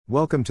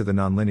Welcome to the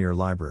Nonlinear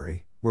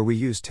Library, where we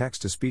use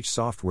text-to-speech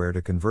software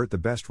to convert the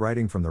best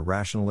writing from the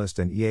rationalist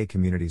and EA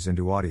communities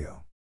into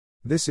audio.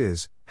 This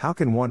is, how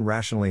can one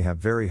rationally have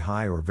very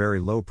high or very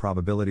low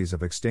probabilities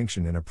of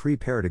extinction in a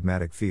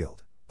pre-paradigmatic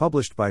field,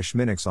 published by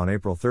shminux on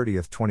April 30,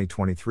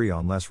 2023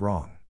 on Less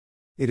Wrong.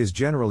 It is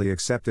generally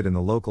accepted in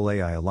the local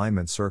AI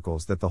alignment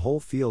circles that the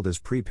whole field is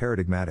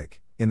pre-paradigmatic,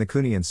 in the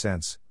Kuhnian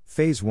sense,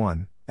 phase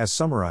 1, as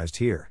summarized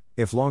here,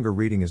 if longer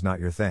reading is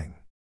not your thing.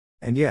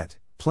 And yet,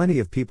 plenty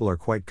of people are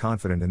quite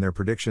confident in their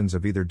predictions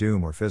of either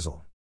doom or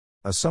fizzle.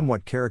 A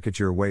somewhat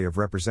caricature way of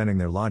representing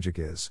their logic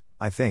is,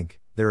 I think,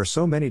 there are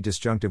so many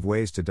disjunctive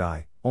ways to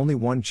die, only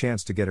one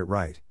chance to get it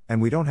right,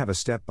 and we don't have a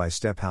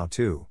step-by-step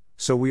how-to,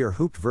 so we are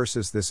hooped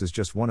versus this is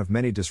just one of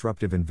many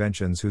disruptive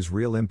inventions whose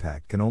real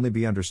impact can only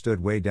be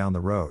understood way down the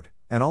road,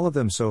 and all of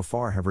them so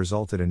far have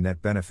resulted in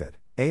net benefit.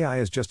 AI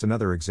is just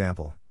another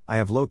example. I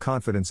have low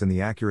confidence in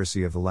the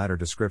accuracy of the latter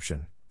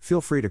description,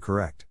 feel free to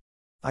correct.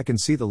 I can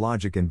see the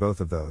logic in both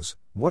of those.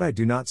 What I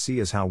do not see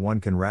is how one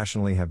can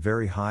rationally have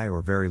very high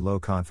or very low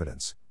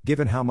confidence,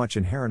 given how much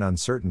inherent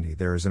uncertainty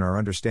there is in our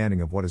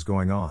understanding of what is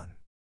going on.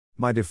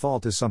 My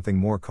default is something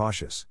more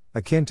cautious,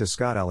 akin to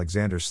Scott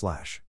Alexander's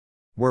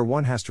 / where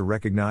one has to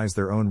recognize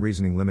their own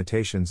reasoning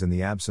limitations in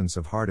the absence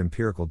of hard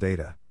empirical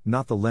data,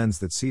 not the lens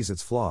that sees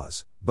its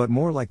flaws, but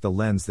more like the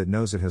lens that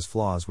knows it has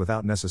flaws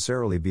without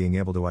necessarily being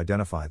able to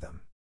identify them.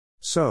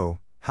 So,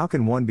 how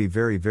can one be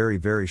very, very,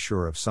 very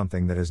sure of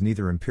something that has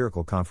neither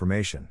empirical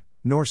confirmation,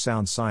 nor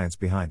sound science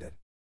behind it?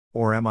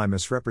 Or am I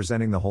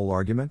misrepresenting the whole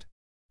argument?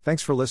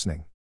 Thanks for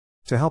listening.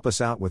 To help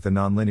us out with the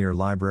Nonlinear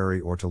Library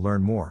or to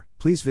learn more,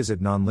 please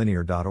visit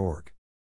nonlinear.org.